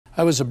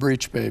I was a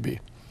breech baby,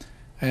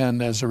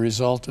 and as a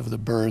result of the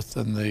birth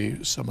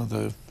and some of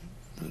the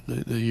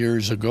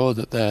years ago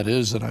that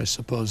is, and I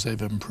suppose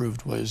they've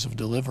improved ways of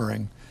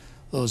delivering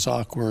those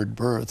awkward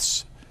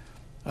births,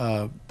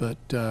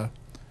 but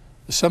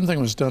something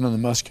was done in the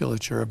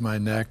musculature of my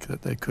neck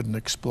that they couldn't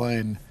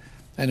explain,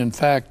 and in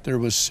fact there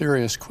was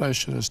serious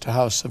question as to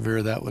how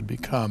severe that would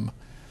become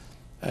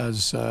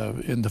as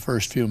in the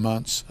first few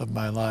months of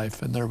my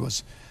life. And there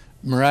was,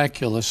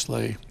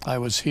 miraculously, I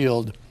was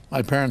healed.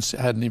 My parents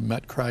hadn't even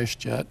met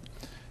Christ yet,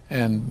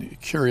 and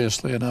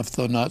curiously enough,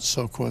 though not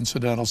so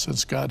coincidental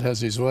since God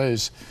has his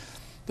ways,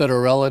 that a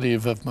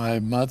relative of my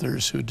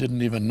mother's who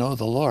didn't even know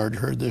the Lord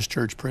heard this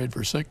church prayed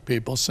for sick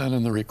people, sent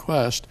in the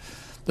request.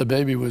 The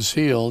baby was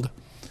healed.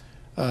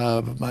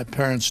 My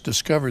parents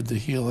discovered the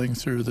healing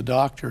through the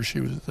doctor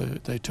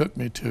they took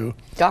me to.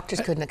 Doctors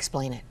couldn't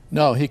explain it.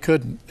 No, he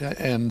couldn't.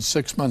 And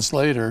 6 months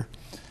later,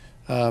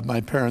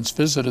 my parents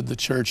visited the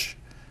church,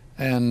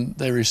 and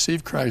they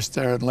received Christ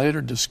there, and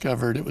later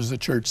discovered it was the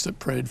church that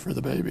prayed for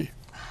the baby.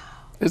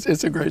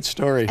 It's a great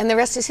story. And the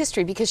rest is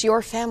history, because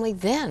your family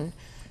then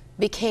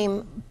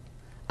became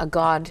a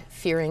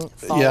God-fearing,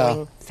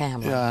 following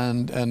family. Yeah,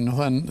 and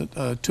when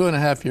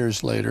 2.5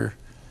 years later,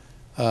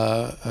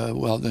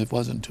 well, it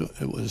wasn't two,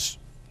 it was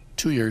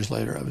 2 years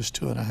later, I was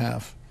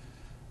 2.5,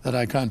 that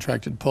I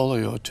contracted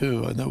polio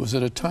too. And it was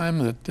at a time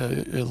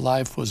that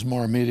life was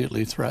more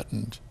immediately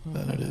threatened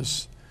than it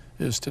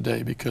is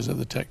today because of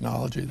the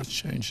technology that's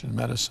changed in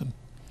medicine.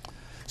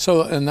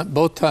 So, and that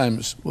both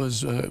times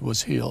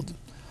was healed.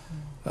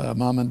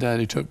 Mom and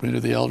Daddy took me to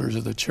the elders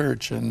of the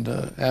church, and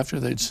after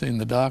they'd seen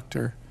the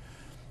doctor,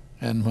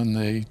 and when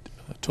they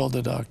told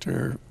the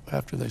doctor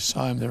after they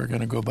saw him they were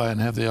going to go by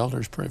and have the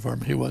elders pray for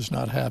him, he was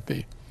not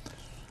happy.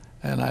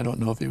 And I don't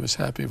know if he was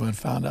happy when he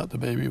found out the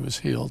baby was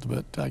healed,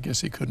 but I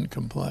guess he couldn't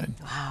complain.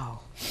 Wow.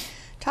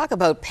 Talk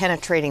about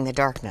penetrating the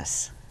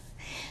darkness.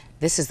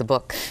 This is the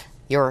book,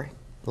 your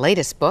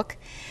latest book.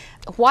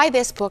 Why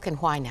this book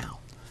and why now?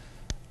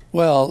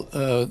 Well,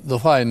 the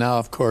why now,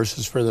 of course,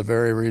 is for the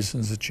very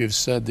reasons that you've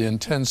said. The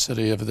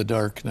intensity of the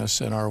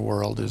darkness in our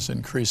world is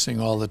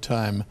increasing all the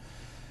time.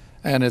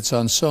 And it's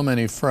on so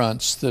many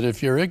fronts that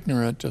if you're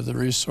ignorant of the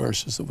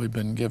resources that we've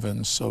been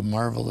given so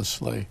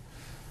marvelously,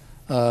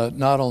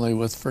 not only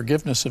with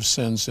forgiveness of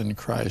sins in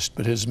Christ,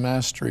 but his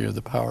mastery of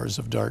the powers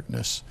of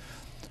darkness,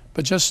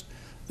 but just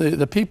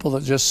the people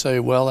that just say,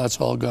 well, that's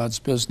all God's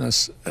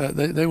business,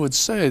 they would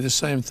say the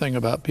same thing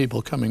about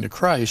people coming to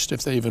Christ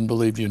if they even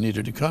believed you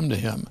needed to come to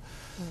him.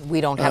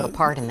 We don't have a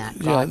part in that.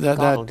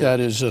 That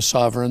is a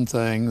sovereign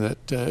thing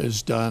that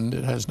is done.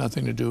 It has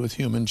nothing to do with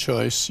human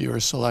choice. You are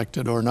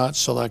selected or not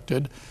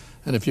selected,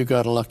 and if you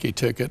got a lucky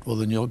ticket, well,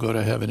 then you'll go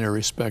to heaven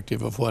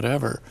irrespective of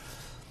whatever.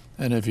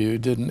 And if you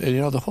didn't,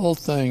 the whole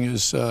thing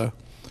is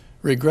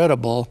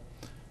regrettable.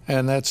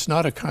 And that's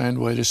not a kind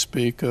way to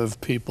speak of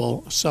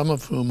people, some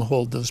of whom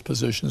hold those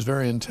positions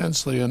very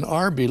intensely and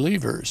are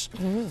believers.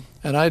 Mm-hmm.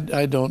 And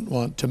I don't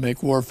want to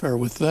make warfare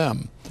with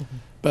them,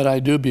 but I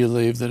do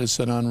believe that it's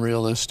an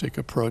unrealistic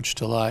approach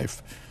to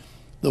life.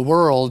 The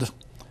world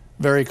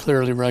very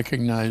clearly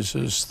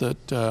recognizes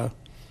that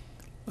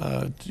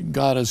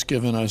God has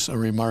given us a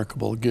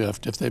remarkable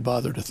gift if they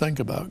bother to think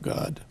about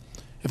God.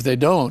 If they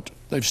don't,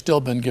 they've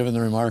still been given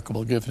the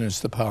remarkable gift, and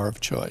it's the power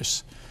of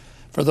choice.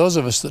 For those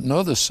of us that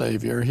know the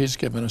Savior, he's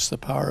given us the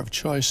power of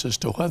choice as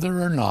to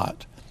whether or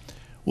not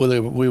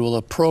we will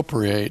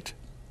appropriate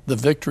the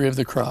victory of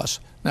the cross.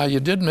 Now, you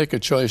did make a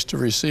choice to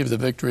receive the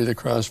victory of the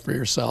cross for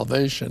your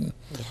salvation.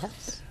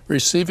 Yes.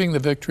 Receiving the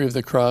victory of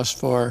the cross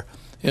for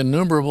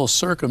innumerable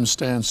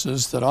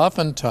circumstances that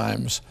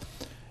oftentimes,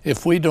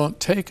 if we don't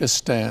take a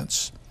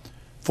stance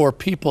for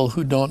people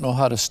who don't know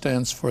how to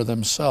stand for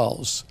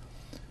themselves,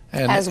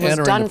 and as was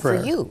done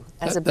for you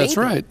as a baby. That's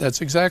right. That's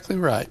exactly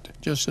right.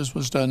 Just as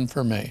was done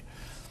for me.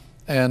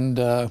 And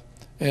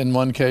in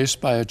one case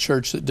by a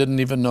church that didn't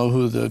even know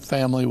who the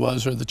family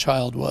was or the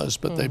child was,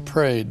 but they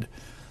prayed.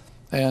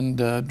 And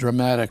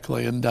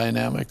dramatically and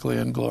dynamically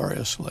and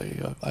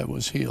gloriously I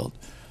was healed.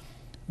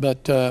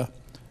 But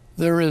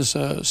there is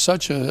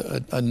such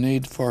a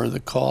need for the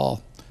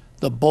call.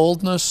 The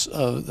boldness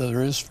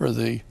there is for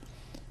the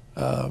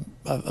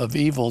of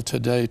evil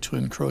today to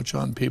encroach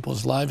on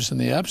people's lives in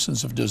the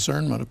absence of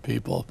discernment of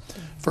people.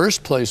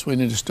 First place we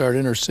need to start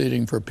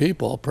interceding for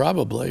people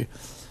probably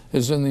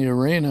is in the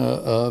arena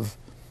of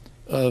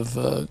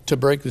to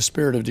break the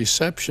spirit of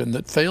deception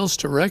that fails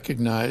to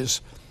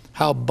recognize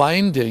how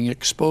binding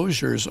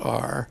exposures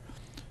are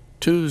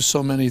to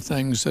so many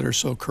things that are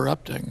so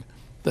corrupting.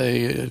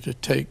 They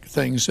take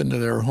things into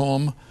their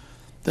home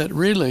that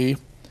really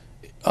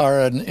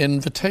are an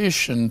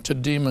invitation to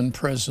demon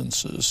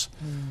presences.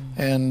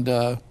 And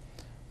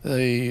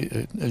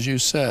as you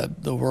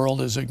said, the world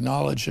is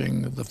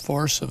acknowledging the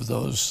force of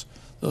those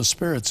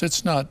spirits.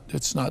 It's not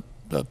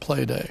a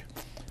play day.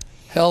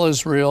 Hell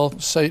is real,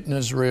 Satan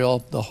is real,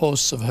 the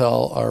hosts of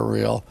hell are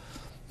real,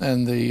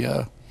 and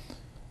the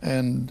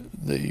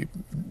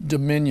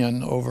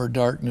dominion over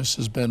darkness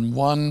has been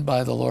won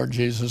by the Lord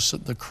Jesus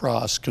at the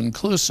cross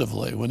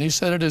conclusively. When he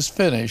said it is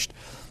finished,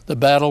 the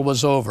battle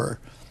was over.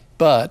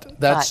 But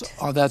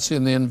that's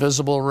in the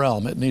invisible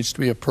realm. It needs to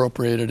be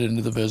appropriated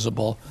into the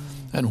visible.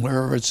 And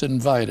wherever it's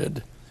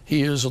invited,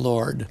 he is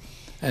Lord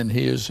and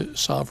he is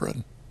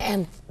sovereign.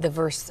 And the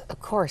verse, of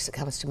course, that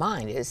comes to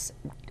mind is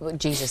what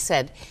Jesus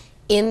said,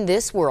 in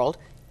this world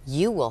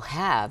you will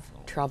have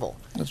trouble.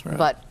 That's right.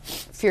 But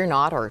fear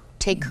not, or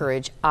take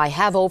courage, I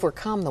have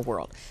overcome the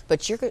world.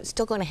 But you're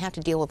still going to have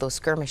to deal with those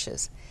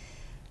skirmishes.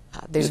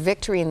 There's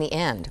victory in the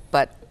end,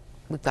 but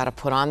we've got to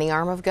put on the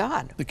armor of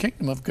God. The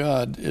kingdom of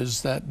God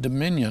is that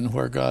dominion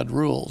where God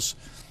rules.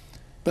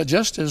 But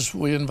just as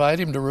we invite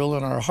him to rule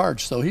in our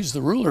hearts, though he's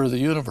the ruler of the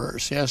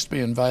universe, he has to be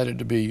invited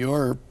to be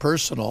your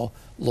personal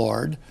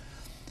Lord.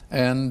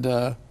 And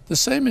the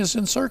same is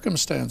in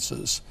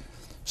circumstances.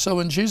 So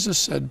when Jesus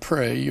said,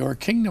 pray, your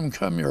kingdom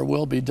come, your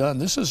will be done,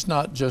 this is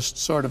not just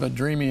sort of a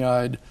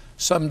dreamy-eyed,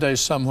 someday,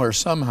 somewhere,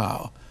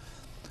 somehow.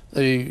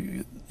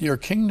 Your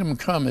kingdom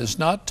come is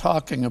not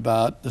talking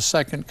about the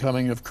second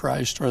coming of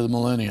Christ or the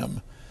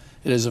millennium.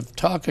 It is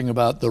talking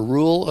about the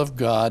rule of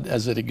God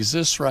as it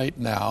exists right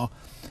now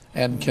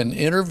and can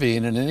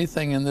intervene in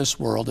anything in this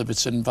world if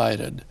it's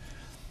invited.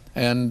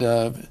 And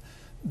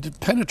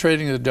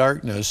penetrating the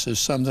darkness is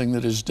something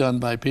that is done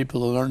by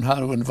people who learn how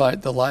to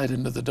invite the light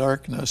into the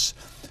darkness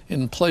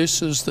in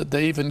places that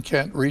they even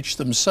can't reach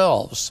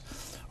themselves,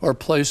 or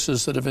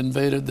places that have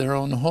invaded their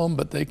own home,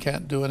 but they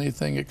can't do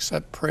anything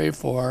except pray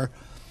for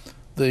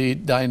the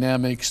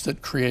dynamics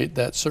that create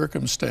that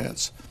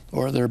circumstance,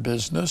 or their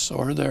business,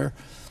 or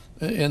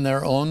in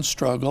their own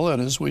struggle,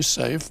 and as we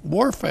say,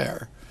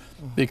 warfare.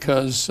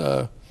 Because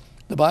the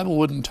Bible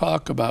wouldn't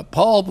talk about,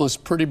 Paul was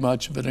pretty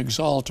much of an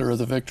exalter of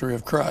the victory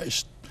of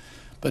Christ,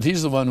 but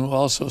he's the one who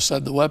also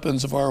said the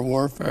weapons of our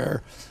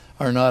warfare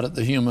are not at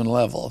the human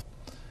level.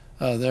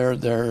 They're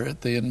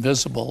at the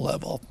invisible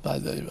level,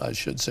 I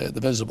should say at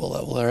the visible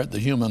level. They're at the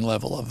human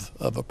level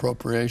of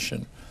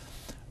appropriation,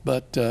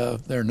 but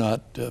they're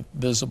not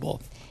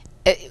visible.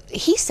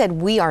 He said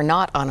we are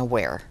not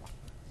unaware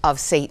of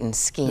Satan's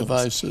schemes.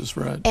 Devices,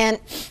 right. And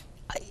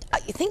I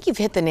think you've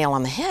hit the nail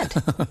on the head.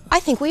 I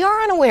think we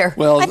are unaware.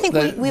 Well, I think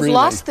we've really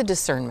lost the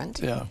discernment.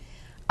 Yeah.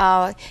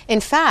 In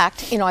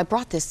fact, I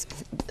brought this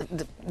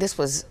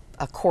was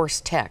a course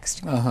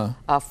text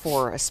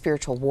for a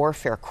spiritual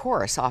warfare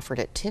course offered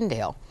at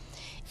Tyndale.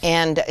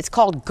 And it's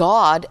called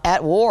God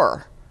at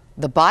War,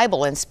 the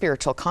Bible and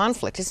Spiritual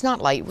Conflict. It's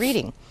not light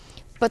reading.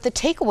 But the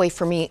takeaway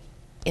for me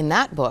in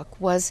that book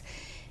was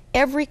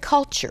every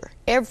culture,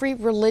 every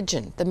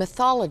religion, the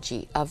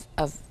mythology of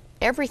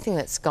everything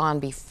that's gone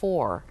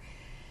before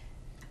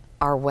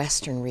our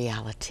Western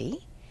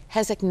reality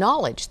has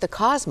acknowledged the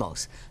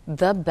cosmos,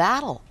 the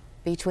battle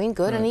between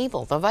good and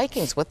evil, the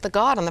Vikings with the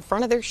god on the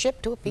front of their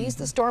ship to appease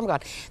the storm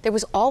god. There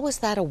was always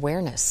that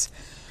awareness.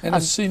 And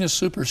it's seen as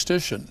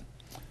superstition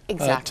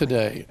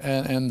today.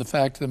 And the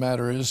fact of the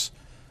matter is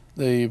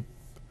the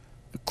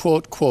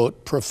quote,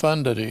 quote,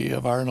 profundity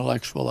of our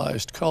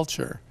intellectualized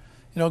culture.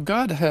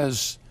 God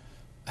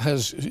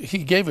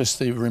He gave us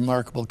the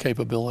remarkable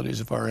capabilities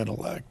of our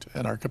intellect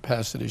and our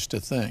capacities to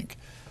think.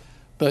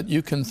 But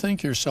you can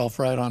think yourself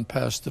right on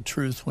past the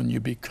truth when you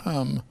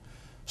become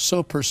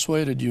so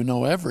persuaded you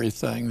know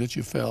everything that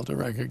you fail to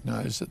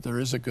recognize that there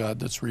is a God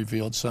that's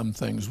revealed some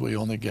things we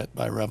only get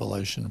by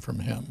revelation from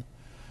him.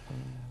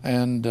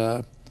 And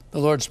the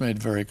Lord's made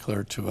very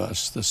clear to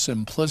us the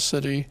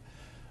simplicity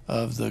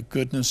of the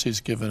goodness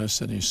he's given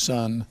us in his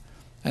Son,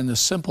 and the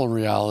simple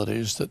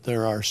realities that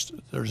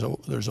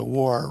there's a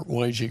war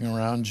waging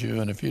around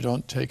you, and if you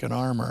don't take an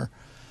armor,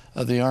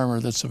 the armor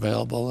that's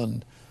available,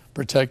 and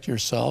protect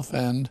yourself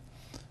and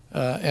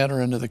enter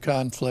into the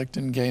conflict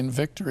and gain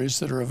victories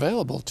that are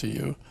available to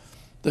you,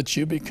 that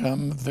you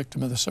become a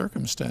victim of the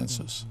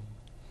circumstances.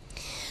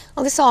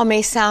 Well, this all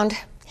may sound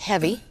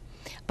heavy,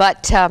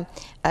 but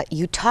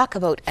you talk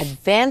about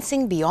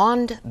advancing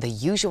beyond the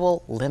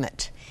usual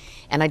limit.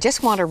 And I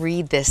just want to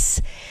read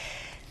this.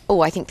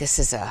 I think this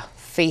is a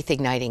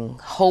faith-igniting,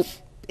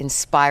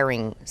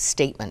 hope-inspiring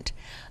statement.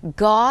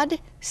 God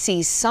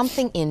sees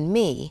something in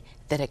me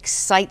that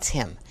excites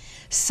him,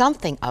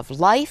 something of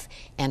life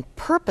and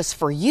purpose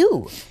for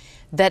you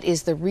that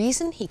is the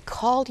reason he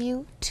called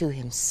you to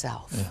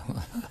himself.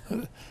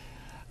 Yeah.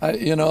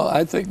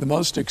 I think the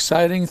most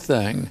exciting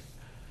thing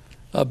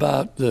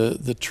about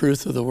the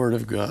truth of the Word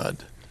of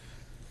God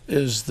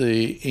is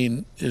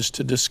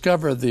to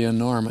discover the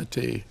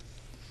enormity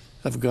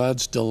of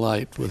God's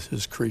delight with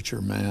his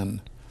creature man,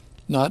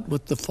 not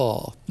with the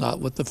fall, not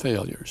with the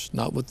failures,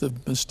 not with the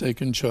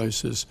mistaken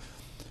choices,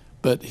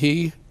 but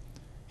he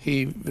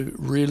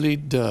really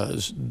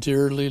does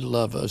dearly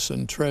love us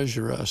and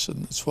treasure us,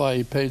 and that's why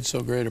he paid so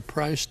great a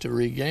price to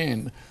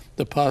regain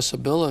the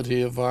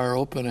possibility of our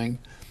opening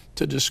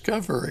to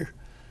discover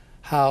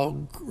how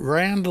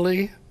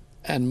grandly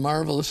and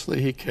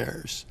marvelously he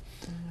cares,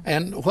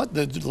 and what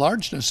the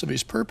largeness of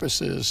his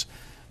purpose is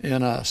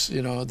in us.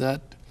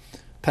 That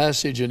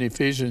passage in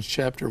Ephesians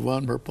chapter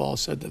 1 where Paul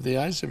said that the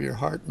eyes of your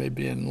heart may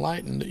be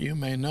enlightened, that you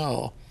may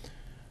know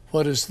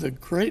what is the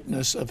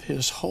greatness of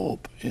his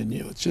hope in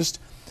you.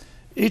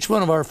 each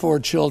one of our 4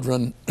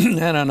 children,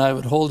 Anna and I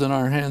would hold in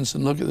our hands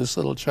and look at this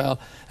little child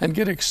and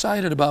get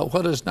excited about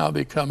what has now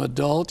become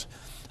adult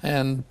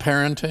and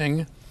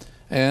parenting,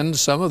 and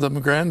some of them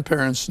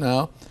grandparents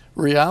now,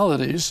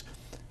 realities,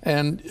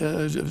 and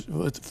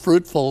with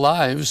fruitful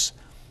lives,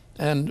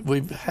 and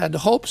we've had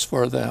hopes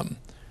for them.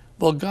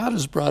 Well, God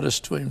has brought us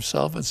to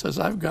himself and says,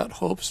 I've got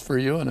hopes for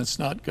you, and it's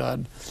not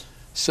God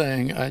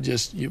saying, I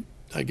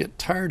get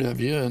tired of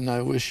you and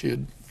I wish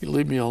you'd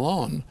leave me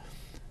alone.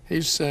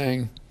 He's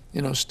saying,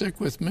 you know, stick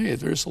with me.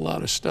 There's a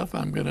lot of stuff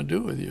I'm going to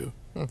do with you.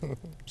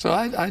 So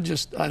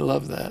I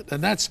love that.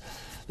 And that's,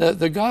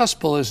 the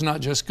gospel is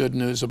not just good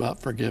news about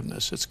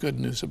forgiveness. It's good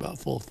news about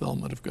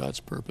fulfillment of God's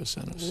purpose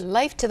in us.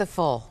 Life to the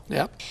full.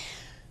 Yep.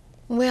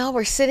 Well,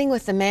 we're sitting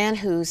with the man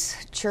whose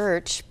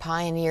church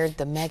pioneered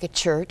the mega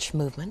church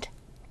movement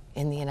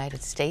in the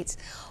United States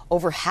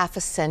over half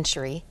a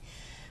century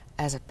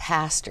as a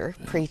pastor,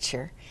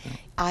 preacher.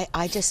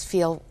 I just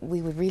feel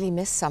we would really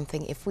miss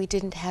something if we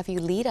didn't have you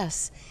lead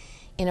us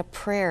in a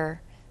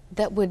prayer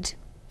that would,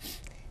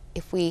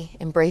 if we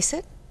embrace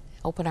it,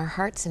 open our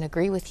hearts and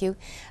agree with you,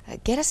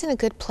 get us in a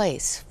good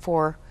place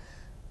for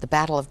the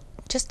battle of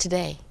just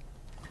today.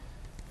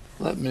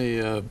 Let me,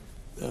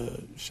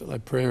 shall I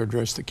pray or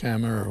address the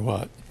camera or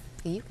what?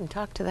 You can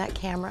talk to that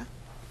camera.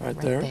 Right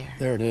there?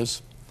 There it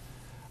is.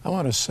 I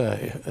want to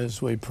say,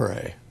 as we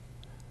pray,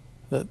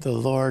 that the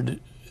Lord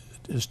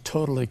is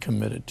totally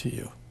committed to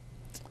you.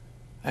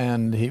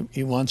 And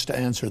he wants to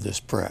answer this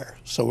prayer.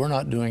 So we're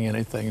not doing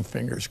anything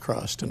fingers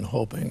crossed and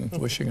hoping,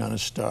 wishing on a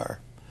star.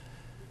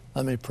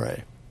 Let me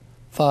pray.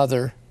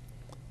 Father,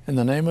 in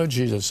the name of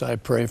Jesus, I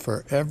pray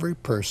for every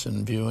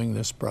person viewing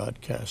this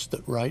broadcast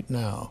that right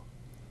now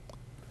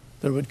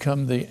there would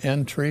come the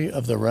entry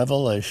of the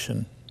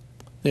revelation,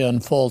 the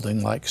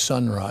unfolding like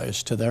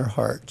sunrise to their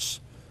hearts,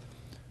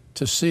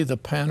 to see the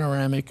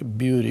panoramic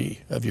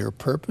beauty of your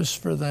purpose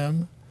for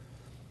them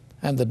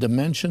and the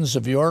dimensions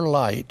of your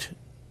light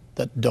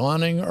that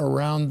dawning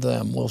around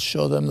them will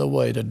show them the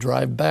way to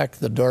drive back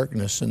the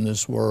darkness in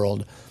this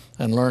world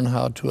and learn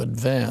how to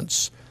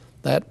advance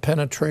that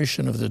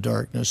penetration of the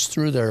darkness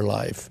through their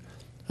life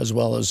as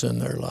well as in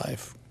their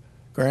life.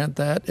 Grant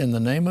that in the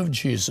name of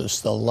Jesus,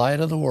 the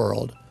light of the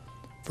world,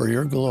 for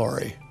your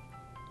glory.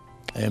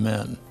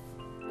 Amen.